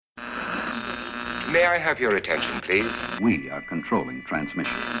May I have your attention, please? We are controlling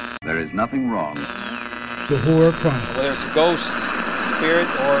transmission. There is nothing wrong. The Horror Chronicles. Whether it's a ghost, spirit,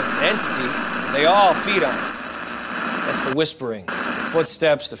 or an entity, they all feed on it. That's the whispering, the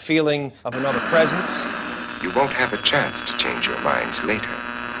footsteps, the feeling of another presence. You won't have a chance to change your minds later,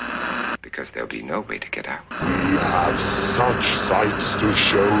 because there'll be no way to get out. We have such sights to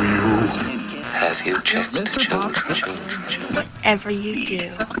show you. Have you checked the children? Whatever you do,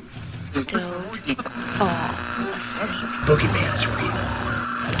 don't fall asleep. Boogeyman's real.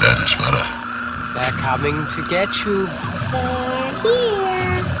 That is better. They're coming to get you.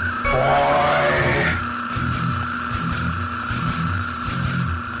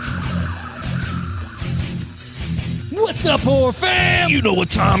 What's up, horror fam? You know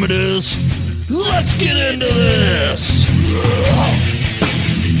what time it is. Let's get into this.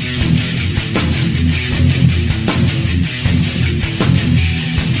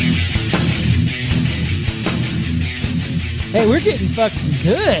 Hey, we're getting fucking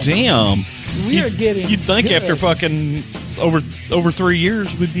good. Damn. We are getting You'd think good. after fucking over 3 years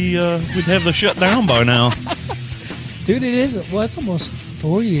we'd have the shut down by now. Dude, it is. Well, it's almost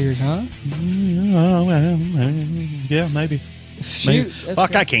 4 years, huh? Yeah, maybe. Shoot. that's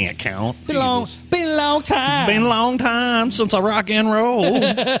Fuck, I crazy. can't count. Been a long time. Been a long time since I rock and roll.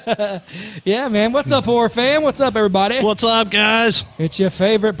 Yeah, man. What's up, horror fam? What's up, everybody? What's up, guys? It's your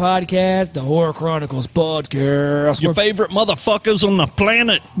favorite podcast, the Horror Chronicles podcast. Your favorite motherfuckers on the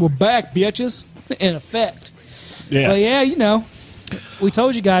planet. We're back, bitches. In effect. Yeah. But yeah, you know, we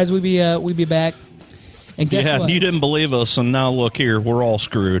told you guys we'd be back. And guess Yeah, what? you didn't believe us, and now look here, we're all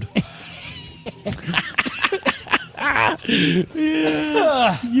screwed.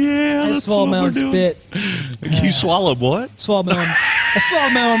 Yeah, I that's swallowed what my we're own doing. spit. You swallowed what? I swallowed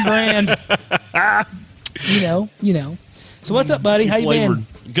my own brand. You know. So what's up, buddy? How you been?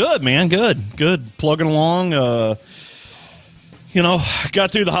 Good, man. Good. Plugging along. Got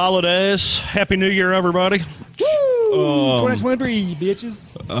through the holidays. Happy New Year, everybody. Woo! 2023,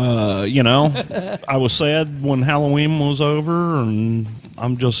 bitches. I was sad when Halloween was over, and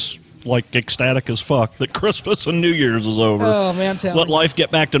I'm just like ecstatic as fuck that Christmas and New Year's is over. Oh man, I'm telling Let you. life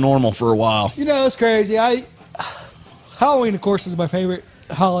get back to normal for a while. You know, it's crazy. Halloween, of course, is my favorite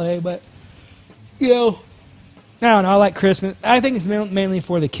holiday, but I don't know. I like Christmas. I think it's mainly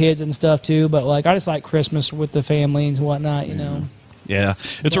for the kids and stuff too. But like, I just like Christmas with the family and whatnot. You know. Yeah,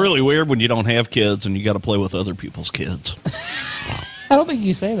 it's really weird when you don't have kids and you got to play with other people's kids. I don't think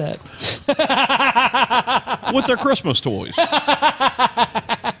you say that. With their Christmas toys.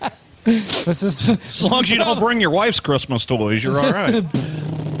 As long as you don't bring your wife's Christmas toys, you're all right.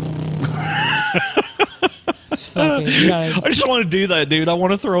 I just want to do that, dude. I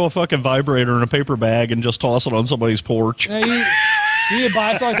want to throw a fucking vibrator in a paper bag and just toss it on somebody's porch. You could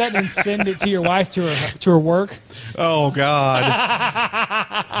buy something like that and then send it to your wife to her work. Oh, God.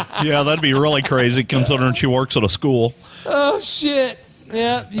 Yeah, that'd be really crazy considering she works at a school. Oh, shit.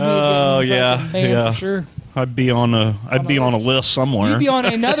 Yeah. Yeah. For sure. I'd be on a list somewhere. You'd be on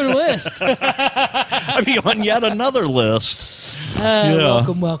another list. I'd be on yet another list.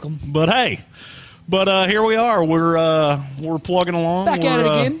 Welcome. But hey, here we are. We're plugging along. Back at it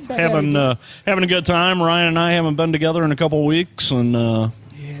again. Having a good time. Ryan and I haven't been together in a couple of weeks, and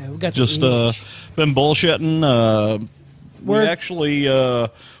we got just been bullshitting.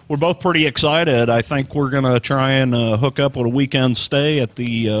 We're both pretty excited. I think we're going to try and hook up with a weekend stay at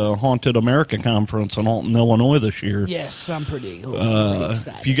the Haunted America Conference in Alton, Illinois this year. Yes, I'm pretty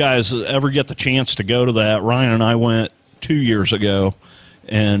excited. If you guys ever get the chance to go to that, Ryan and I went 2 years ago,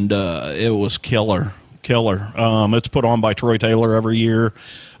 and it was killer. It's put on by Troy Taylor every year,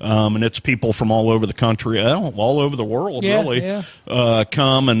 and it's people from all over the country, all over the world, really,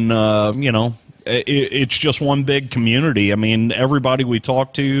 come and, it's just one big community. I mean, everybody we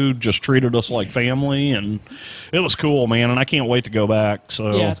talked to just treated us like family, and it was cool, man, and I can't wait to go back.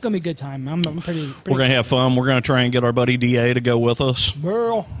 So yeah, it's going to be a good time. I'm pretty we're going to have fun. We're going to try and get our buddy DA to go with us.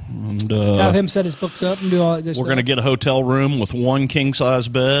 Girl. And have him set his books up and do all that good stuff. We're going to get a hotel room with one king-size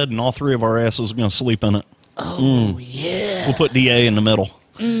bed, and all three of our asses are going to sleep in it. Oh, yeah. We'll put DA in the middle.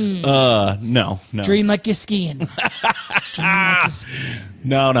 No. Dream like you're skiing.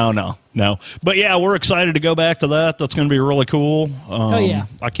 No. But yeah, we're excited to go back to that. That's going to be really cool. Oh, yeah.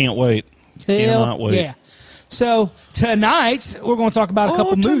 I can't wait. Cannot wait. Yeah. So tonight, we're going to talk about a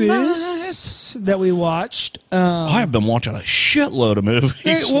couple movies that we watched. I have been watching a shitload of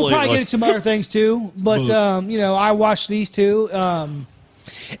movies. We'll probably get into some other things too. But, I watched these two.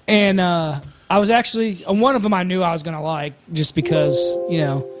 And I was actually, one of them I knew I was going to like just because,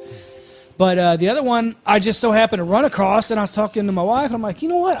 But the other one, I just so happened to run across, and I was talking to my wife, and I'm like, you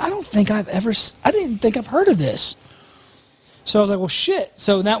know what? I didn't think I've heard of this. So I was like, well, shit.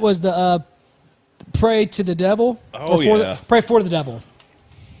 So that was the Pray to the Devil. Oh, Pray for the Devil.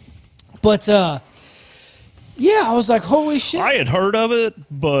 But, yeah, I was like, holy shit. I had heard of it,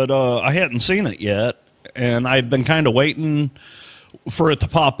 but I hadn't seen it yet. And I'd been kind of waiting for it to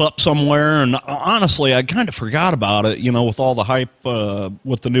pop up somewhere, and honestly, I kind of forgot about it, with all the hype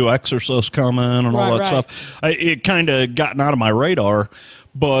with the new Exorcist coming and all that stuff. It kind of gotten out of my radar,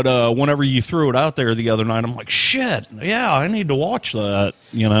 but whenever you threw it out there the other night, I'm like, shit, yeah, I need to watch that,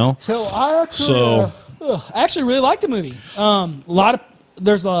 So I actually really liked the movie.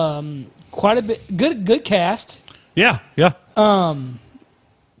 There's quite a bit, good cast. Yeah.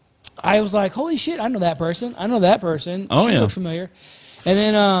 I was like, holy shit, I know that person. Oh, she yeah. looks familiar. And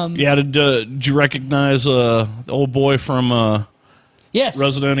then... yeah, did you recognize the old boy from yes,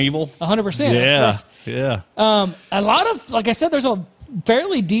 Resident Evil? 100%. Yeah. A lot of, like I said, there's a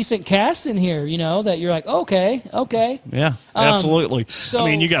fairly decent cast in here, that you're like, okay. Yeah, absolutely. So, I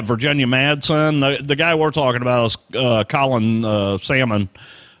mean, you got Virginia Madsen. The guy we're talking about is Colin Salmon.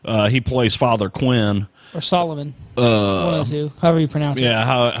 He plays Father Quinn. Or Solomon. One of the two, however you pronounce it. Yeah,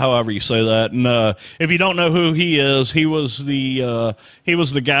 however you say that. And if you don't know who he is, he was the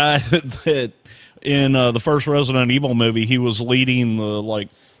guy that in the first Resident Evil movie, he was leading the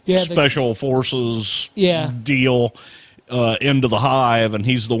special forces deal into the hive, and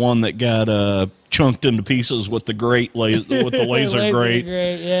he's the one that got chunked into pieces with the laser grate.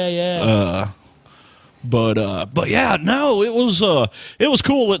 Yeah. But yeah, no, it was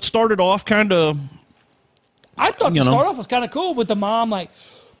cool. It started off kind of. I thought the start off was kind of cool with the mom beating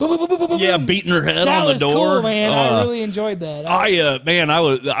her head that on the was door. Cool, man. I really enjoyed that.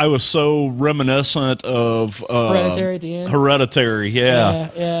 I was so reminiscent of Hereditary at the end. Hereditary,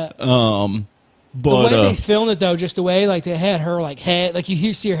 yeah. But the way they filmed it, though, just the way they had her head,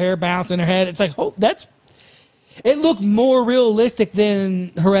 see her hair bounce in her head. It's like, oh, it looked more realistic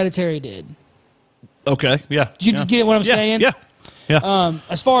than Hereditary did. Okay, yeah. Did you get what I'm saying? Yeah.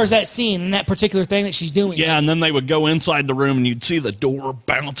 As far as that scene and that particular thing that she's doing. Yeah, and then they would go inside the room and you'd see the door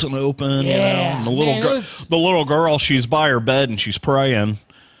bouncing open. Yeah. And the little girl, she's by her bed and she's praying.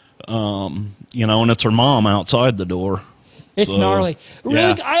 And it's her mom outside the door. It's gnarly.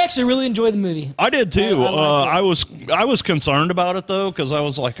 Really, I actually really enjoyed the movie. I did too. I was concerned about it though, because I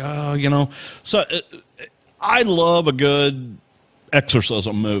was like, so I love a good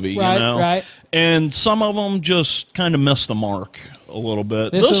exorcism movie, right. And some of them just kind of missed the mark a little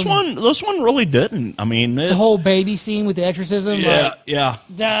bit. This one really didn't. I mean, the whole baby scene with the exorcism. Yeah.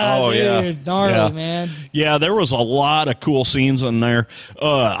 Gnarly, man. Yeah, there was a lot of cool scenes in there.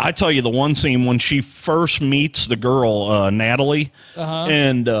 I tell you, the one scene when she first meets the girl, Natalie,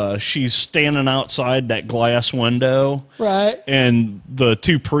 and she's standing outside that glass window, right? And the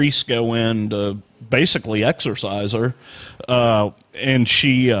two priests go in to basically exorcise her, and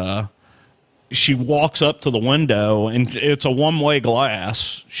she walks up to the window, and it's a one-way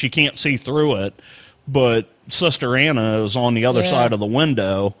glass. She can't see through it, but Sister Anna is on the other side of the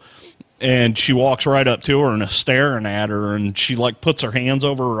window, and she walks right up to her and is staring at her, and she puts her hands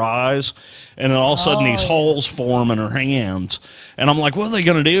over her eyes, and then all of a sudden these holes form in her hands. And I'm like, what are they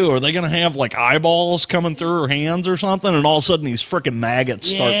going to do? Are they going to have eyeballs coming through her hands or something? And all of a sudden these freaking maggots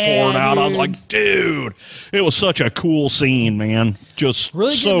start pouring out. I was like, dude, it was such a cool scene, man. Just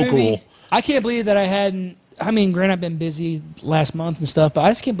really so cool. I can't believe that I hadn't. I mean, granted, I've been busy last month and stuff, but I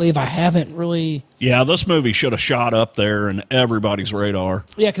just can't believe I haven't really. Yeah, this movie should have shot up there in everybody's radar.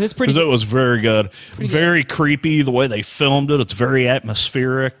 Yeah, because it's pretty. Because it was very good, very creepy. The way they filmed it, it's very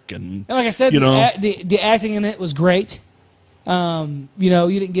atmospheric, and like I said, the acting in it was great. You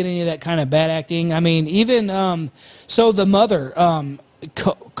didn't get any of that kind of bad acting. I mean, even so, the mother,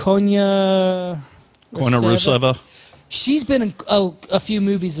 Konya Ruseva. She's been in a few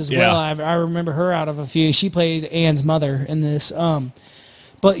movies as well. I remember her out of a few. She played Anne's mother in this.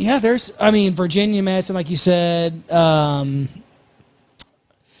 But yeah, Virginia Madsen, like you said. There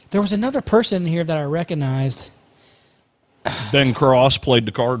was another person in here that I recognized. Ben Cross played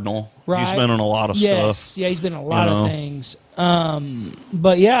the Cardinal. Right. He's been in a lot of stuff. Yeah, he's been in a lot of things.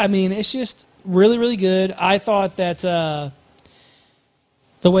 But yeah, it's just really, really good. I thought that the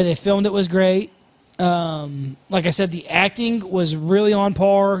way they filmed it was great. Like I said, the acting was really on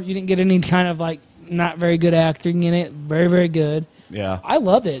par. You didn't get any kind of not very good acting in it. Very, very good. Yeah. I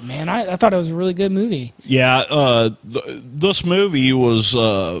loved it, man. I thought it was a really good movie. Yeah. This movie was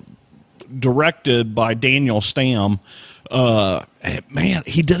directed by Daniel Stamm. Man,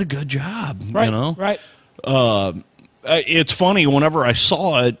 he did a good job. Right. Right. it's funny. Whenever I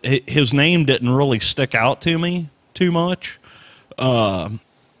saw it, his name didn't really stick out to me too much.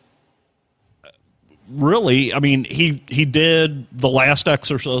 Really, I mean, he did The Last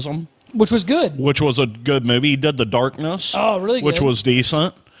Exorcism, which was good. which was a good movie. He did The Darkness, Oh, really which good. was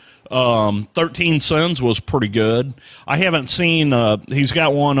decent. 13 Sins was pretty good. I haven't seen. He's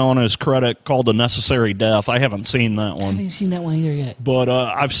got one on his credit called The Necessary Death. I haven't seen that I one, haven't seen that one either yet. but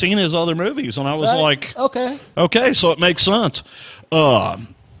I've seen his other movies, and I was Right? like, okay. okay, so it makes sense.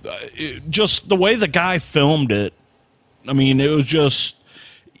 Just the way the guy filmed it, I mean, it was just,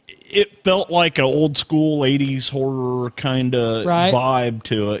 it felt like an old school 80s horror kind of Right. vibe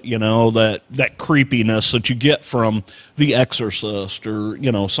to it, you know, that creepiness that you get from The Exorcist or,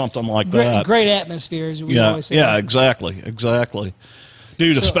 you know, something like that. Great atmosphere, as we Yeah, always say. yeah, exactly.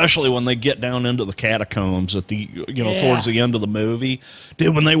 Dude, especially when they get down into the catacombs at the, you know, Yeah. towards the end of the movie.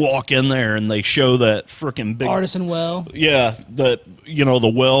 Dude, when they walk in there and they show that freaking big Artisan Well. yeah, that, you know, the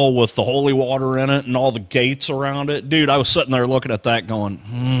well with the holy water in it and all the gates around it. Dude, I was sitting there looking at that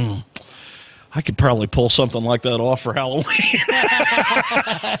going, I could probably pull something like that off for Halloween.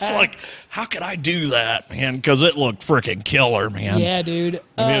 It's like, how could I do that, man? Because it looked freaking killer, man. Yeah, dude.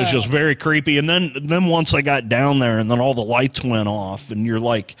 I mean, it was just very creepy. And then once I got down there and then all the lights went off and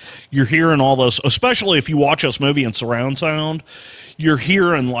you're hearing all this, especially if you watch this movie in surround sound, you're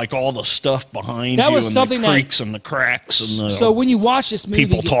hearing like all the stuff behind That you was and something the that- creaks and the cracks and the So when you watch this movie,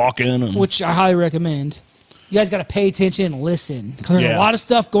 people talking. And, which I highly recommend, you guys got to pay attention and listen, because there's Yeah. a lot of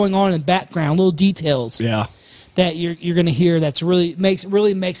stuff going on in the background, little details yeah. that you're going to hear that's really makes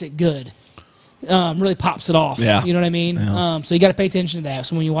it good. Really pops it off. Yeah. You know what I mean? Yeah. So you got to pay attention to that.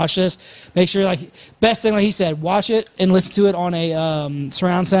 So when you watch this, make sure, like, best thing, like he said, watch it and listen to it on a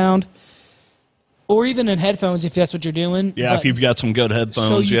surround sound, or even in headphones if that's what you're doing. Yeah, if But- you've got some good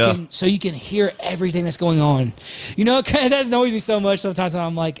headphones, so you can hear everything that's going on. You know, that annoys me so much sometimes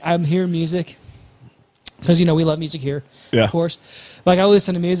when I'm hearing music, because, you know, we love music here, Yeah. of course. Like, I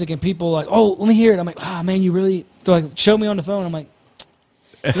listen to music and people are like, oh, let me hear it. I'm like, man, you really, they're like, show me on the phone. I'm like,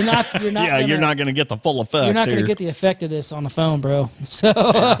 you're not yeah, you're not going to get the full effect. you're not going to here. get the effect of this on the phone, bro. So,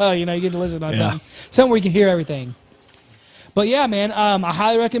 you know, you get to listen on Yeah. something where you can hear everything. But yeah, man, I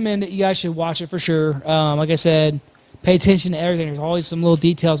highly recommend it. You guys should watch it for sure. Like I said, pay attention to everything. There's always some little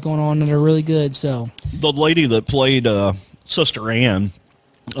details going on that are really good. So The lady that played Sister Ann,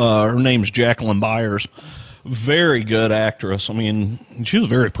 her name's Jacqueline Byers. Very good actress. I mean, she was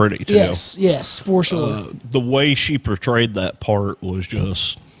very pretty too. yes, for sure. The way she portrayed that part was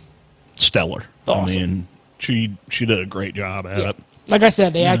just stellar. Awesome. I mean, she did a great job at it. Like I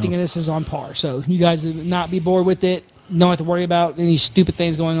said, the acting in this is on par. So you guys will not be bored with it. Don't have to worry about any stupid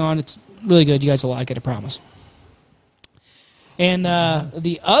things going on. It's really good. You guys will like it, I promise. And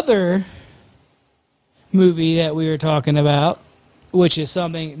the other movie that we were talking about, which is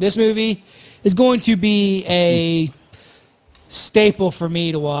something, this movie is going to be a staple for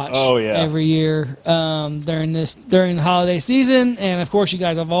me to watch every year during the holiday season. And of course, you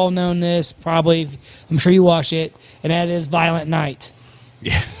guys have all known this. Probably, I'm sure you watch it, and that is Violent Night.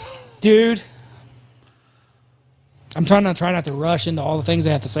 Yeah. Dude, I'm trying not to rush into all the things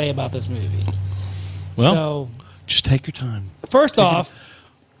I have to say about this movie. Well, So, just take your time. first off,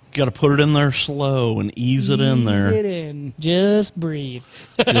 You got to put it in there slow and ease it in there. Ease it in. Just breathe.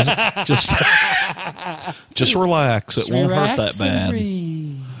 Just relax. It won't hurt that Relax and bad.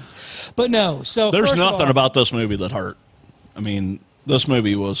 breathe. But no, so There's first of nothing all, about this movie that hurt. I mean, this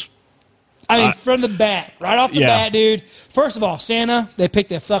movie was. I mean, from the bat, right off the Yeah. bat, dude. First of all, Santa, they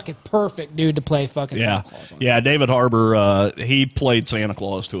picked a fucking perfect dude to play fucking Yeah, Santa Claus on. yeah. David Harbour, he played Santa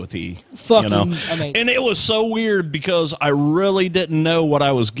Claus to a T. Fucking amazing. And it was so weird because I really didn't know what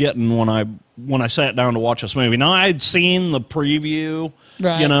I was getting when I sat down to watch this movie. Now I'd seen the preview,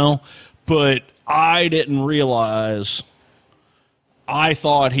 Right. but I didn't realize. I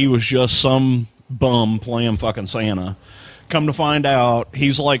thought he was just some bum playing fucking Santa. Come to find out,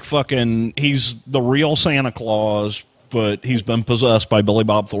 he's like he's the real Santa Claus, but he's been possessed by Billy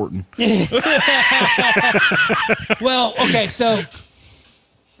Bob Thornton. Well, okay, so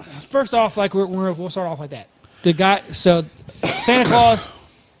first off, like we'll start off like that. The guy, so Santa Claus,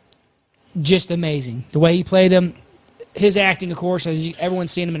 just amazing. The way he played him, his acting, of course, as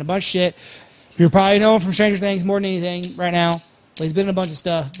everyone's seen him in a bunch of shit. You probably know him from Stranger Things more than anything right now. But he's been in a bunch of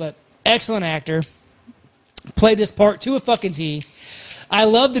stuff, but excellent actor. Played this part to a fucking T. I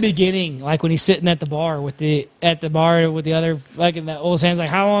love the beginning, like when he's sitting at the bar with the other, like in the old Sam's like,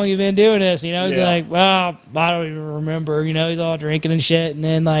 how long you been doing this? You know, he's Yeah. like, well, I don't even remember. You know, he's all drinking and shit, and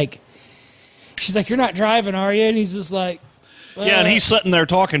then like, she's like, you're not driving, are you? And he's just like, Yeah, and he's sitting there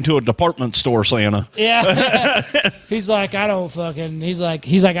talking to a department store Santa. Yeah. He's like, I don't fucking. He's like,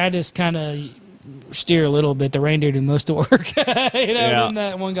 I just kind of steer a little bit. The reindeer do most of the work. Yeah. And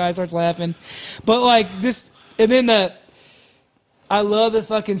that one guy starts laughing, but like this, and then I love the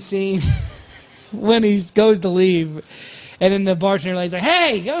fucking scene when he goes to leave. And then the bartender lady's like,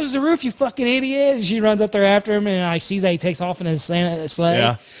 "Hey, go to the roof, you fucking idiot!" And she runs up there after him, and I sees that he takes off in his Santa sleigh.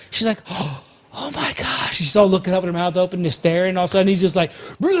 Yeah. She's like, "Oh my gosh!" She's all looking up with her mouth open, just staring. And all of a sudden, he's just like,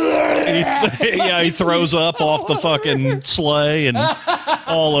 he throws up off the fucking sleigh and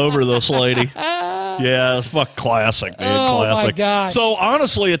all over this lady. Yeah, fuck, classic, dude. Oh, classic. my gosh. So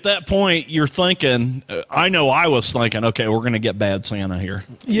honestly, at that point, you're thinking. I know I was thinking, okay, we're gonna get Bad Santa here.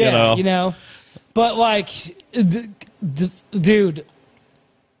 Yeah, But like, dude.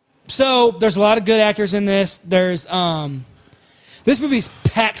 So there's a lot of good actors in this. There's this movie's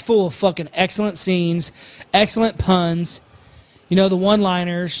packed full of fucking excellent scenes, excellent puns. The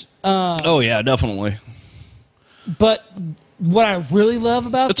one-liners. Oh yeah, definitely. But what I really love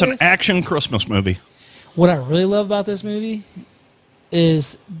about It's an action Christmas movie. What I really love about this movie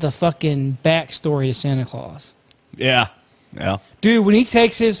is the fucking backstory to Santa Claus. Yeah. Yeah. Dude, when he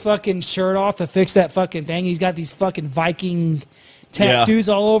takes his fucking shirt off to fix that fucking thing, he's got these fucking Viking tattoos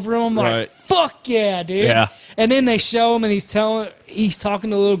all over him. I'm like, fuck yeah, dude. Yeah. And then they show him and he's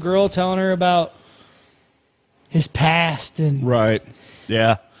talking to a little girl, telling her about his past and Right.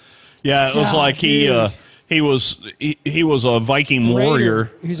 Yeah. Yeah, it was like he was a Viking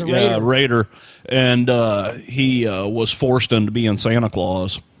warrior. He's a raider. Raider. And he was forced into being Santa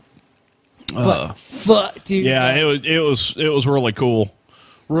Claus. But fuck, dude. Yeah, it was really cool.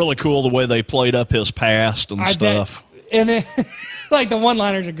 Really cool the way they played up his past and stuff. And then, like, the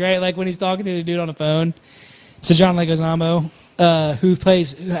one-liners are great. Like, when he's talking to the dude on the phone, to John Leguizamo, who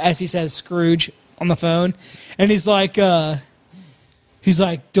plays, as he says, Scrooge on the phone. And he's like, talk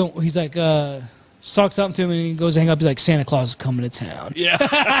something to him, and he goes to hang up. He's like, Santa Claus is coming to town. Yeah.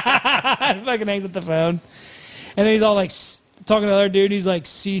 Fucking hangs up the phone. And then he's all like, talking to the other dude, and he's like,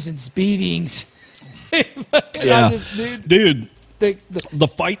 season's beatings. Yeah. Dude. The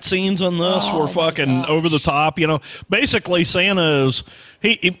fight scenes in this were fucking over the top. Basically Santa is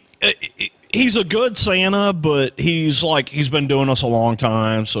he's a good Santa, but he's been doing this a long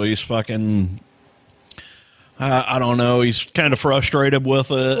time, so he's fucking. I don't know. He's kind of frustrated with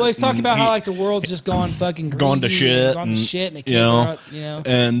it. Well, he's talking about how like the world's just gone fucking greedy, gone to shit, and the kids are,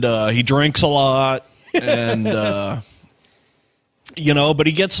 and he drinks a lot, and but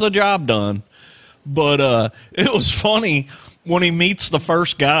he gets the job done. But it was funny when he meets the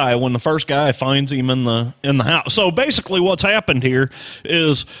first guy, when the first guy finds him in the house. So basically what's happened here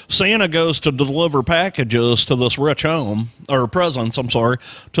is Santa goes to deliver packages to this rich home, or presents, I'm sorry,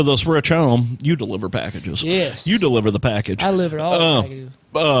 to this rich home. You deliver packages. Yes. You deliver the package. I deliver all the packages.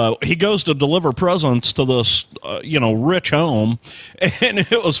 He goes to deliver presents to this, rich home. And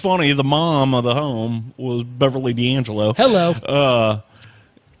it was funny. The mom of the home was Beverly D'Angelo. Hello.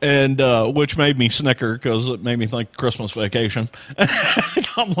 And which made me snicker because it made me think Christmas Vacation.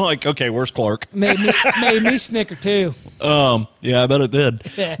 I'm like, okay, where's Clark? Made me snicker too. Yeah, I bet it did.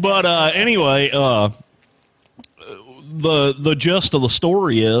 But anyway, the gist of the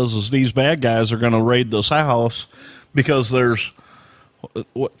story is these bad guys are going to raid this house because there's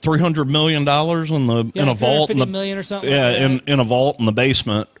what $300 million in a vault, $50 million or something. Yeah, like in a vault in the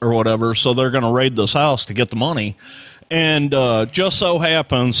basement or whatever. So they're going to raid this house to get the money. And just so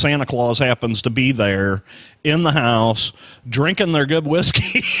happens, Santa Claus happens to be there in the house, drinking their good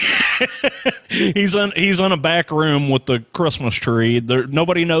whiskey. He's in a back room with the Christmas tree.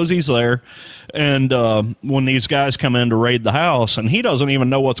 Nobody knows he's there. And when these guys come in to raid the house, and he doesn't even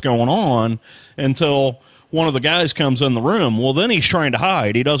know what's going on until one of the guys comes in the room. Well, then he's trying to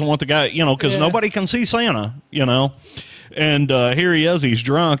hide. He doesn't want the guy, because nobody can see Santa, And here he is. He's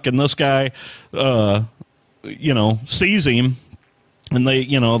drunk, and this guy... sees him, and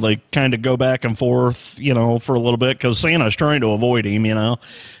they kind of go back and forth, for a little bit because Santa's trying to avoid him, and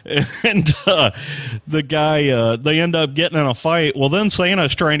the guy, they end up getting in a fight. Well, then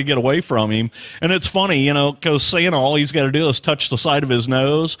Santa's trying to get away from him, and it's funny, because Santa, all he's got to do is touch the side of his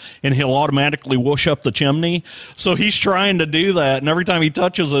nose, and he'll automatically whoosh up the chimney. So he's trying to do that, and every time he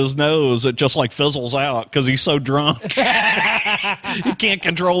touches his nose, it just like fizzles out because he's so drunk. He can't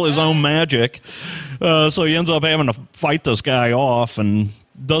control his own magic. So he ends up having to fight this guy off and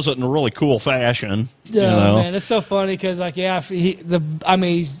does it in a really cool fashion. Yeah, man, it's so funny because, what's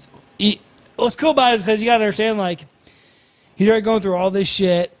cool about it is because you got to understand, like, he's already going through all this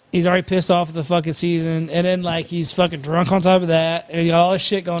shit. He's already pissed off at the fucking season, and then like he's fucking drunk on top of that, and he got all this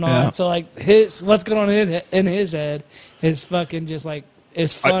shit going on. Yeah. So like what's going on in his head is fucking just like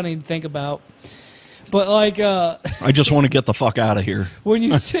it's funny to think about. But like I just want to get the fuck out of here. when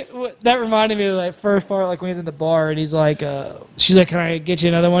you that reminded me of like first part, like when he's in the bar and he's like, she's like, "Can I get you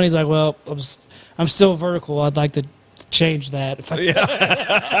another one?" He's like, "Well, I'm still vertical. I'd like to change that." If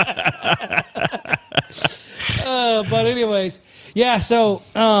but anyways, yeah. So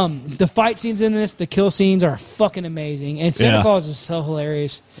the fight scenes in this, the kill scenes are fucking amazing, and Santa Claus is so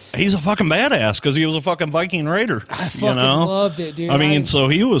hilarious. He's a fucking badass because he was a fucking Viking Raider. I fucking loved it, dude. I mean, so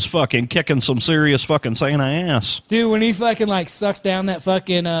he was fucking kicking some serious fucking Santa ass. Dude, when he fucking like sucks down that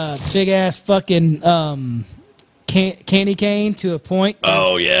fucking big ass fucking candy cane to a point.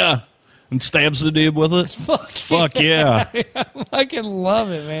 Oh yeah, and stabs the dude with it. Fuck yeah. I fucking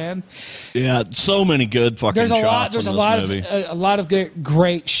love it, man. Yeah, so many good fucking shots. There's a lot of good,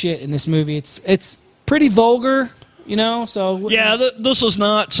 great shit in this movie. It's pretty vulgar, you know. So yeah, this is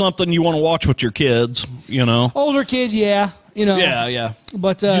not something you want to watch with your kids, you know. Older kids, yeah, you know. Yeah.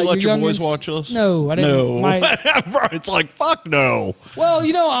 But Did you let your boys youngins- watch this? No, I didn't. No. It's like fuck no. Well,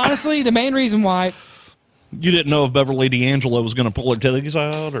 you know, honestly, the main reason why You didn't know if Beverly D'Angelo was going to pull her titties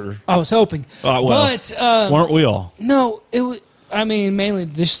out, or I was hoping, but weren't we all? no, it was. I mean, mainly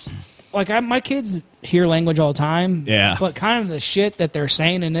this. Like my kids hear language all the time. Yeah. But kind of the shit that they're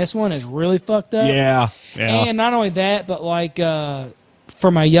saying in this one is really fucked up. Yeah. And not only that, but like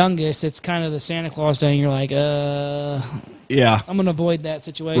for my youngest, it's kind of the Santa Claus thing. You're like, Yeah. I'm gonna avoid that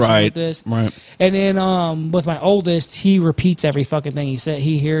situation Right. with this. Right. And then with my oldest, he repeats every fucking thing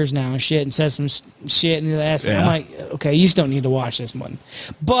he hears now and shit, and says some shit, and he asks. Yeah. I'm like, okay, you just don't need to watch this one.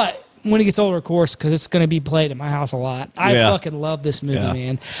 But when he gets older, of course, because it's going to be played at my house a lot. I fucking love this movie,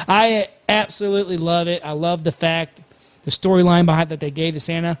 man. I absolutely love it. I love the fact, the storyline behind that they gave to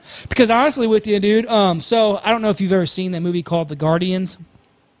Santa. Because honestly, with you, dude, so I don't know if you've ever seen that movie called The Guardians.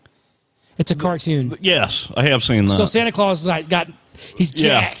 It's a cartoon. Yes, I have seen that. So Santa Claus is he's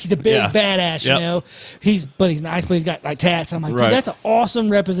jacked. He's the big badass, you know. But he's nice, but he's got like tats. And I'm like, dude, that's an awesome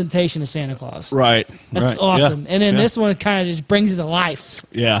representation of Santa Claus. Right. That's awesome. And then this one kind of just brings it to life.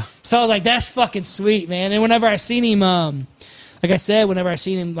 Yeah. So I was like, that's fucking sweet, man. And whenever I seen him, like I said, whenever I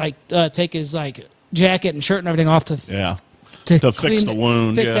seen him like take his like jacket and shirt and everything off to fix the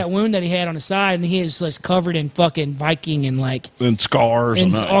wound, that wound that he had on his side, and he is just covered in fucking Viking and like and scars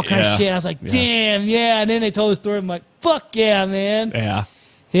and all kinds of shit. I was like, damn, yeah. And then they told the story. I'm like, fuck yeah, man.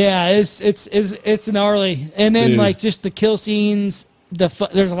 Yeah, it's gnarly. And then like just the kill scenes.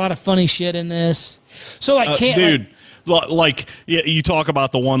 There's a lot of funny shit in this. So I can't, dude. Like you talk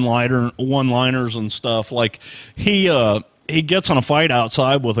about the one-liners and stuff. Like he gets in a fight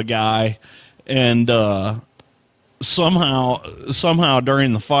outside with a guy, and somehow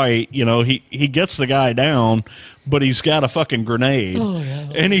during the fight, you know, he gets the guy down, but he's got a fucking grenade,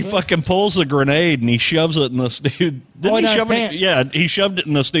 and he fucking pulls the grenade and he shoves it in this dude. Didn't he shove it? Yeah, he shoved it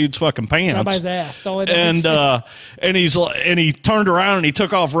in this dude's fucking pants. Right by his ass. And he turned around and he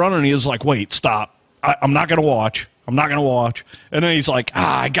took off running. And he was like, "Wait, stop! I'm not gonna watch. I'm not gonna watch." And then he's like,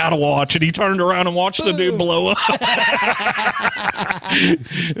 "I gotta watch." And he turned around and watched the dude blow up.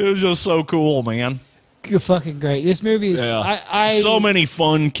 It was just so cool, man. Fucking great. This movie is so many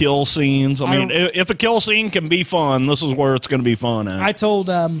fun kill scenes. I mean, if a kill scene can be fun, this is where it's going to be fun at. I told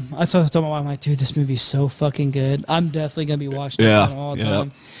my wife, I'm like, dude, this movie's so fucking good. I'm definitely going to be watching this one all the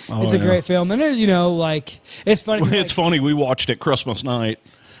time. It's a great film. And there's, you know, like, it's funny. It's funny. We watched it Christmas night.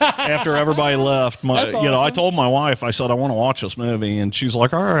 After everybody left, I told my wife, I said, I want to watch this movie. And she's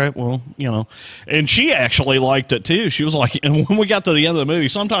like, all right, well, you know. And she actually liked it, too. She was like, and when we got to the end of the movie,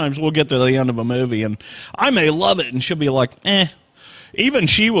 sometimes we'll get to the end of a movie, and I may love it, and she'll be like, eh. Even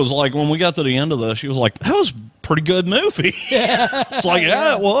she was like, when we got to the end of this, she was like, that was a pretty good movie. It's like,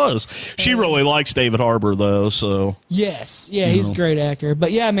 yeah, it was. She really likes David Harbour, though, so. Yes. Yeah, he's a great actor.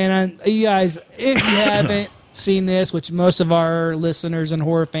 But, yeah, man, you guys, if you haven't seen this, which most of our listeners and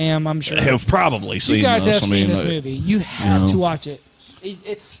horror fam, I'm sure, have probably seen this. You guys have seen this movie. You have to watch it.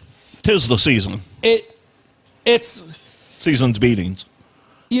 Tis the season. It's season's beatings.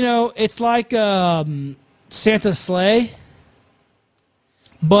 You know, it's like Santa's Sleigh,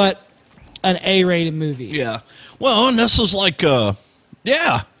 but an A-rated movie. Yeah. Well, and this is like,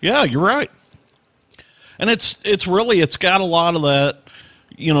 yeah, you're right. And it's got a lot of that.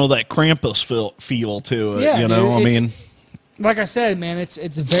 You know, that Krampus feel to it. Yeah, you know, dude, I mean, like I said, man, it's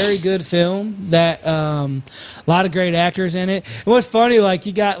a very good film. That a lot of great actors in it. And what's funny, like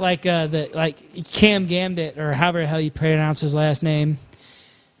you got like Cam Gambit, or however the hell you pronounce his last name.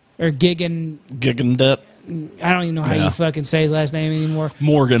 or Gigan. Gigandet. I don't even know how Yeah. you fucking say his last name anymore.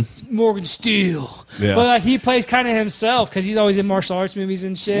 Morgan. Morgan Steele. Yeah. But like, he plays kind of himself because he's always in martial arts movies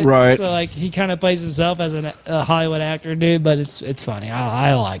and shit. Right. So like, he kind of plays himself as a Hollywood actor, dude. But it's funny.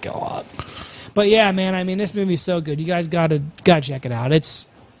 I like it a lot. But yeah, man. I mean, this movie's so good. You guys gotta check it out.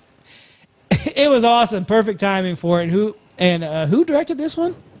 It was awesome. Perfect timing for it. Who directed this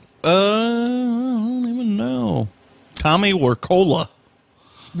one? I don't even know. Tommy Wirkola.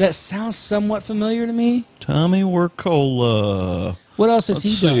 That sounds somewhat familiar to me. Tommy Wirkola. What else has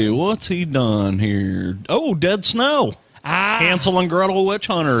Let's he done? see. What's he done here? Oh, Dead Snow. Hansel and Gretel Witch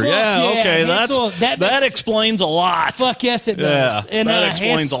Hunter. Fuck Yeah, yeah. okay. Hansel, that explains a lot. Fuck yes, it does. Yeah, that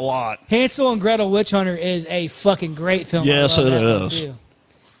explains a lot. Hansel and Gretel Witch Hunter is a fucking great film. Yes, I love it that one, is. too.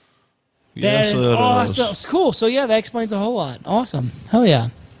 Yes, That is it awesome. is. It's cool. So yeah, that explains a whole lot. Awesome. Hell yeah.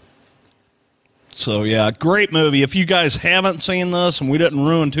 So yeah, great movie. If you guys haven't seen this and we didn't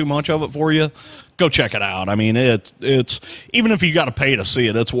ruin too much of it for you, go check it out. I mean, it's even if you got to pay to see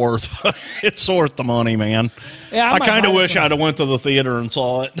it, it's worth the money, man. Yeah, I might kind buy of this wish one. I'd have went to the theater and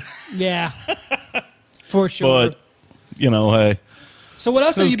saw it, Yeah. For sure. but hey. So what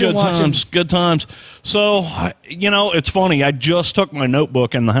else have you been Good watching? times, good times. So, it's funny. I just took my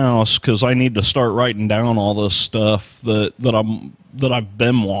notebook in the house because I need to start writing down all this stuff that I've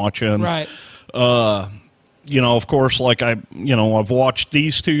been watching. Right. Of course, like I've watched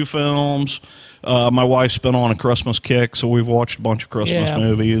these two films. My wife's been on a Christmas kick, so we've watched a bunch of Christmas Yeah.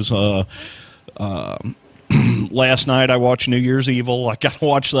 movies. Last night I watched New Year's Evil. I got to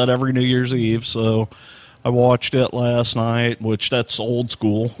watch that every New Year's Eve, so I watched it last night, which that's old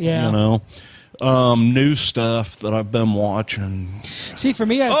school. Yeah. New stuff that I've been watching. See, for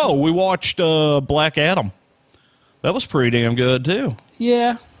me, We watched Black Adam. That was pretty damn good too.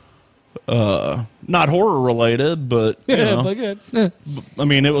 yeah. Not horror related, but But good. I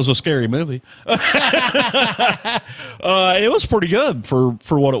mean, it was a scary movie. It was pretty good for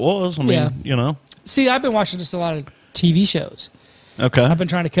what it was. I mean, Yeah. See, I've been watching just a lot of TV shows. Okay. I've been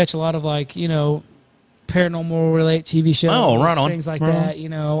trying to catch a lot of paranormal related TV shows. Oh, right on. Things like Right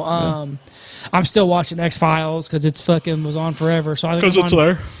that. I'm still watching X-Files because it's fucking was on forever. So I think 'Cause it's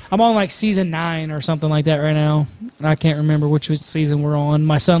there. I'm on like season 9 or something like that right now. I can't remember which season we're on.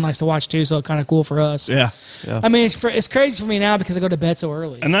 My son likes to watch too, so it's kind of cool for us. Yeah. I mean, it's crazy for me now because I go to bed so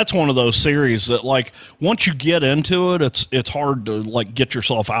early. And that's one of those series that, like, once you get into it, it's hard to like get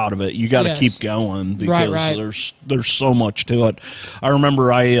yourself out of it. You got to Yes. keep going because Right. there's so much to it. I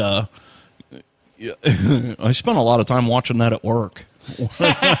remember I spent a lot of time watching that at work.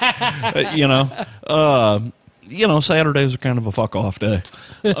 Saturdays are kind of a fuck off day.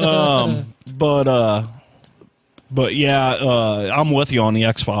 But yeah, I'm with you on the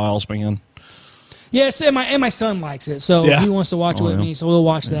X-Files, man. Yes, and my son likes it, so Yeah. he wants to watch it with yeah. me. So we'll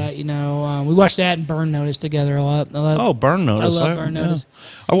watch that. We watched that and Burn Notice together a lot. Burn Notice. I love Burn Notice.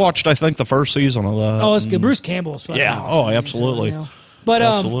 I watched, I think, the first season of that. Oh, it's good. Bruce Campbell is fucking Yeah. awesome. Oh, absolutely. But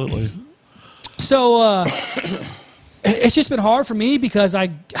Absolutely. So it's just been hard for me because I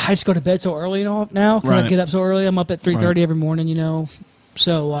just go to bed so early now. Because I Right. get up so early. I'm up at 3:30 every morning.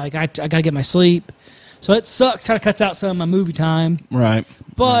 So like I got to get my sleep. So it sucks. Kind of cuts out some of my movie time. Right.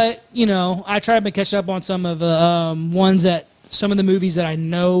 But I try to catch up on some of the some of the movies that I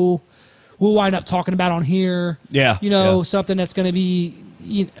know we'll wind up talking about on here. Yeah. Something that's going to be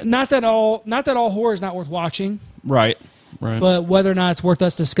not that all horror is not worth watching. Right. Right. But whether or not it's worth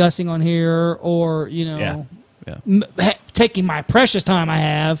us discussing on here or, Yeah. taking my precious time I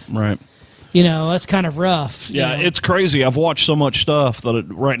have, Right. that's kind of rough. Yeah, it's crazy. I've watched so much stuff that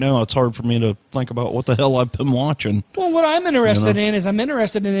right now it's hard for me to think about what the hell I've been watching. Well, what I'm interested in is I'm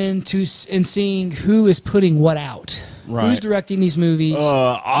interested in seeing who is putting what out. Right. Who's directing these movies?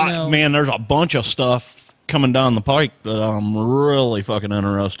 Man, there's a bunch of stuff coming down the pike that I'm really fucking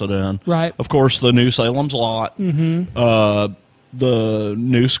interested in. Right. Of course, the new Salem's Lot. Mm-hmm. The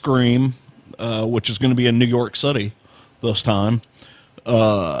new Scream, which is going to be in New York City this time.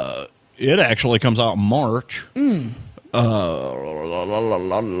 It actually comes out in March. There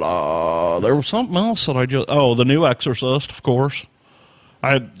was something else that the new Exorcist, of course.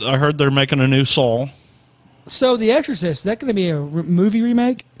 I heard they're making a new Saw. So The Exorcist, is that going to be a movie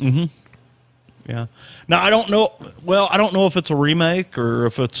remake? Mm-hmm. Yeah. Now I don't know. Well, I don't know if it's a remake or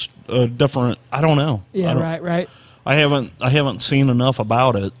if it's a different. I don't know. Yeah, right. I haven't seen enough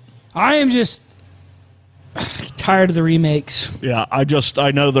about it. I am just tired of the remakes. Yeah, I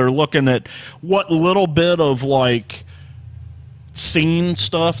know they're looking at what little bit of like scene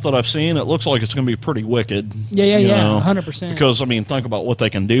stuff that I've seen. It looks like it's going to be pretty wicked. Yeah, 100%. Because think about what they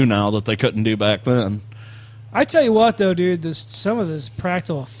can do now that they couldn't do back then. I tell you what, though, dude, some of this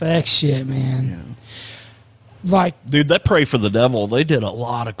practical effects shit, man. Like, dude, that Pray for the Devil, they did a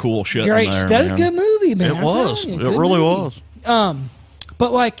lot of cool shit great. in there, That's man. a good movie, man. It was. It really was.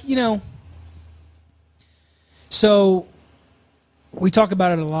 But like, you know, so we talk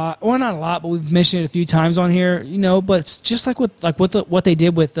about it a lot. Well, not a lot, but we've mentioned it a few times on here. You know, but it's just like what they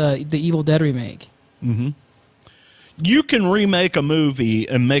did with the Evil Dead remake. Mm-hmm. You can remake a movie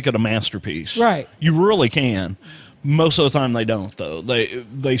and make it a masterpiece, right? You really can. Most of the time, they don't, though.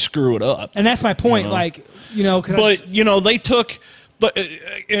 They screw it up, and that's my point. You know? Like, you know, but you know, they took.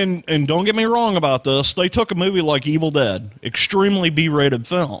 And don't get me wrong about this. They took a movie like Evil Dead, extremely B-rated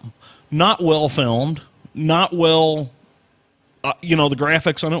film, not well filmed, not well. You know, the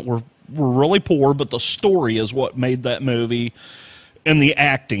graphics on it were really poor, but the story is what made that movie, and the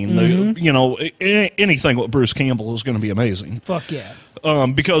acting. Mm-hmm. You know, anything with Bruce Campbell is going to be amazing. Fuck yeah!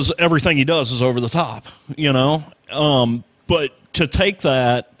 Because everything he does is over the top. You know, but to take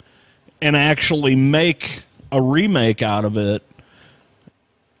that and actually make a remake out of it.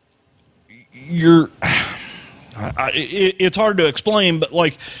 It's hard to explain, but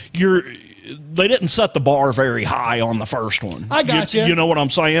like they didn't set the bar very high on the first one. I got you. You know what I'm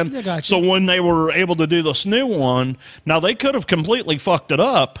saying? I got you. So when they were able to do this new one, now they could have completely fucked it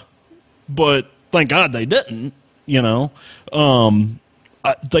up, but thank God they didn't. You know,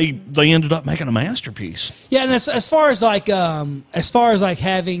 they ended up making a masterpiece. Yeah, and as far as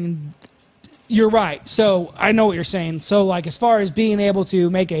having. You're right. So I know what you're saying. So like as far as being able to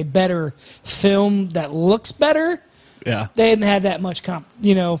make a better film that looks better, yeah, they didn't have that much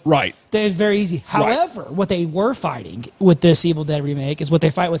you know. Right. It's very easy. However, what they were fighting with this Evil Dead remake is what they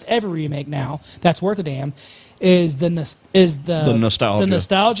fight with every remake now that's worth a damn is the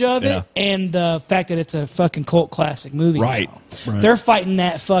nostalgia of it and the fact that it's a fucking cult classic movie. Right. Now. They're fighting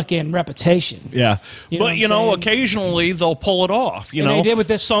that fucking reputation. Yeah. But you know, occasionally they'll pull it off. You know, they did with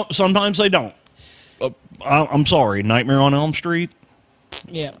this. Sometimes they don't. I'm sorry, Nightmare on Elm Street.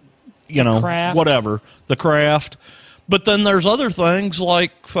 Yeah. You know, Craft. whatever. The Craft. But then there's other things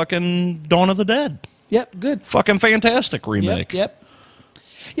like fucking Dawn of the Dead. Yep, good. Fucking fantastic remake. Yep.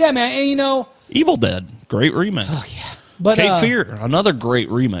 Yeah, man, and you know... Evil Dead, great remake. Oh, yeah. But, Cape Fear, another great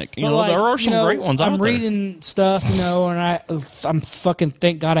remake. You know, like, there are some great ones out there. I'm reading stuff, you know, and I'm fucking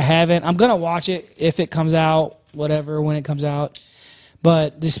thank God I haven't. I'm going to watch it if it comes out, whatever, when it comes out.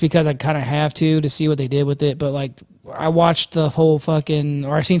 But just because I kind of have to see what they did with it. But, like, I watched the whole fucking...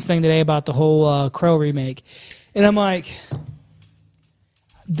 Or I seen something today about the whole Crow remake. And I'm like...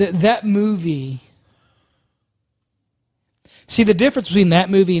 That movie... See, the difference between that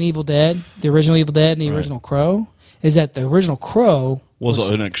movie and Evil Dead, the original Evil Dead and the original Crow, is that the original Crow... was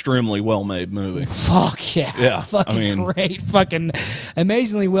an extremely well-made movie. Fuck yeah. Yeah. Fucking great. Fucking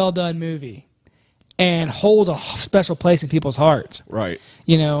amazingly well-done movie. And holds a special place in people's hearts. Right.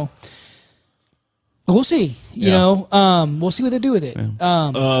 You know, we'll see. You know, we'll see what they do with it.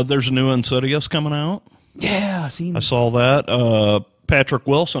 Yeah. There's a new Insidious coming out. Yeah, I saw that. Patrick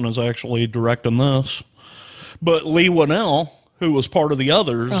Wilson is actually directing this, but Lee Winnell, who was part of the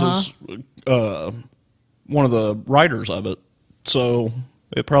others, is one of the writers of it. So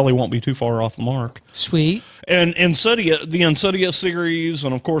it probably won't be too far off the mark. Sweet. And Insidious, the Insidious series,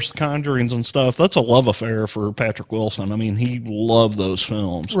 and of course the Conjurings and stuff, that's a love affair for Patrick Wilson. I mean, he loved those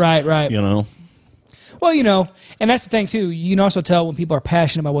films. Right. You know? Well, you know, and that's the thing, too. You can also tell when people are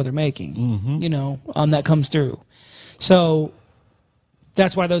passionate about what they're making. Mm-hmm. You know, that comes through. So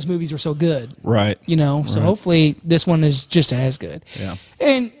that's why those movies are so good. Right. You know, so hopefully this one is just as good. Yeah.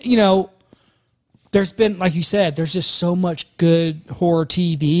 And, you know, there's been, like you said, there's just so much good horror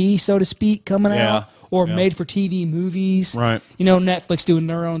TV, so to speak, coming out, or made-for-TV movies. Right. You know, Netflix doing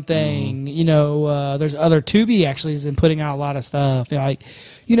their own thing. You know, there's other Tubi actually has been putting out a lot of stuff. Like,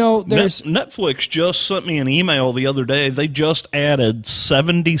 you know, there's Netflix just sent me an email the other day. They just added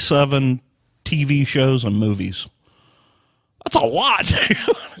 77 TV shows and movies. That's a lot.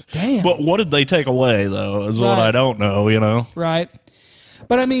 Damn. But what did they take away, though, is what I don't know, you know? Right.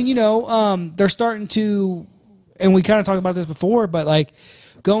 But, I mean, you know, they're starting to, and we kind of talked about this before, but, like,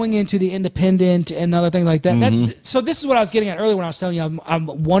 going into the independent and other things like that. Mm-hmm. So this is what I was getting at earlier when I was telling you I'm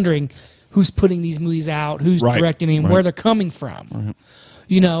wondering who's putting these movies out, who's directing them, where they're coming from. Right.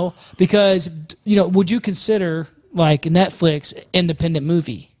 You know, because, you know, would you consider, like, Netflix independent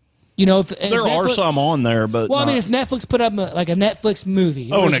movie? You know, if there are some on there, but I mean, if Netflix put up like a Netflix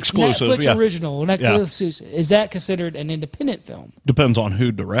movie, an exclusive, Netflix original, Netflix exclusive, is that considered an independent film? Depends on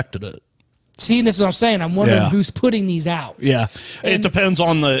who directed it. See, this is what I'm saying. I'm wondering who's putting these out. Yeah, it depends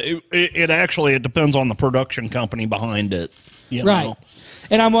on it depends on the production company behind it. You know?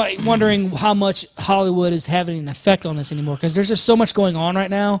 And I'm like wondering how much Hollywood is having an effect on this anymore, because there's just so much going on right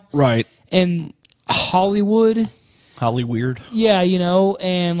now. Right. And Hollywood. Hollyweird. Yeah, you know,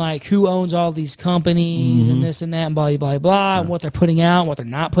 and like who owns all these companies and this and that and blah, blah, blah, and what they're putting out and what they're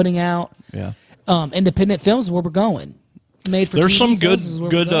not putting out. Yeah. Independent films is where we're going. Made for There's TV some films is where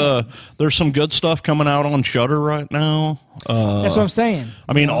we're going. there's some good stuff coming out on Shudder right now. That's what I'm saying.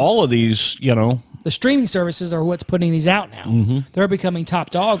 I mean, all of these, you know, The streaming services are what's putting these out now. They're becoming top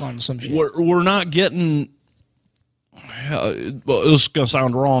dog on some shit. we're not getting. Well, this is gonna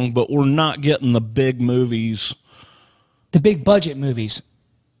sound wrong, but we're not getting the big movies. The big budget movies.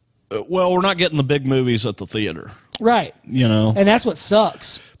 Well, we're not getting the big movies at the theater. Right. You know, And that's what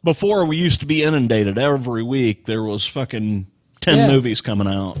sucks. before we used to be inundated every week. There was fucking 10 movies coming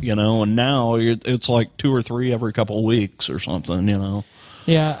out, you know, and now it's like 2 or 3 every couple of weeks or something, you know.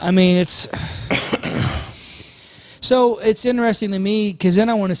 Yeah, I mean, it's... So it's interesting to me, because then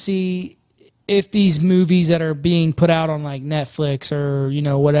I want to see if these movies that are being put out on like Netflix or, you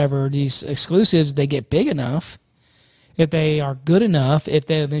know, whatever, these exclusives, they get big enough, if they are good enough, if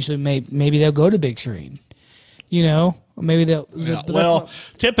they eventually maybe they'll go to big screen, you know, or maybe they'll. Yeah, well,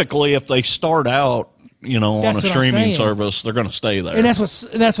 typically if they start out, you know, on a streaming service, they're going to stay there. And that's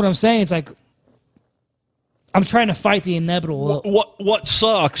what I'm saying. It's like I'm trying to fight the inevitable. What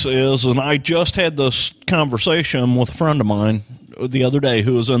sucks is, and I just had this conversation with a friend of mine the other day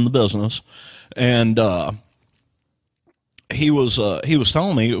who was in the business, and he was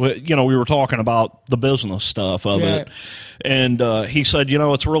telling me, you know, we were talking about the business stuff of it, and he said, you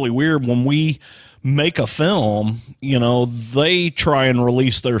know, it's really weird when we make a film, you know, they try and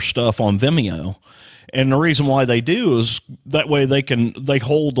release their stuff on Vimeo. And the reason why they do is that way they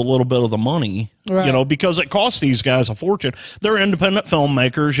hold a little bit of the money, you know, because it costs these guys a fortune. They're independent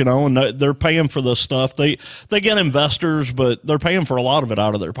filmmakers, you know, and they're paying for this stuff. They get investors, but they're paying for a lot of it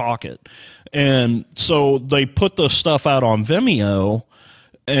out of their pocket. And so they put the stuff out on Vimeo,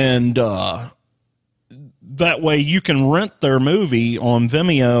 and that way you can rent their movie on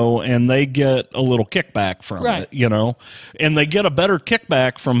Vimeo and they get a little kickback from it, you know, and they get a better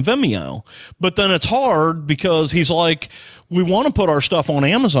kickback from Vimeo. But then it's hard because he's like, we want to put our stuff on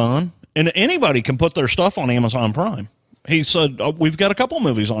Amazon, and anybody can put their stuff on Amazon Prime. He said, we've got a couple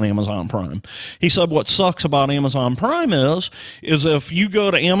movies on Amazon Prime. He said, what sucks about Amazon Prime is if you go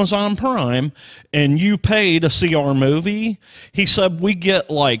to Amazon Prime and you pay to see our movie, he said, we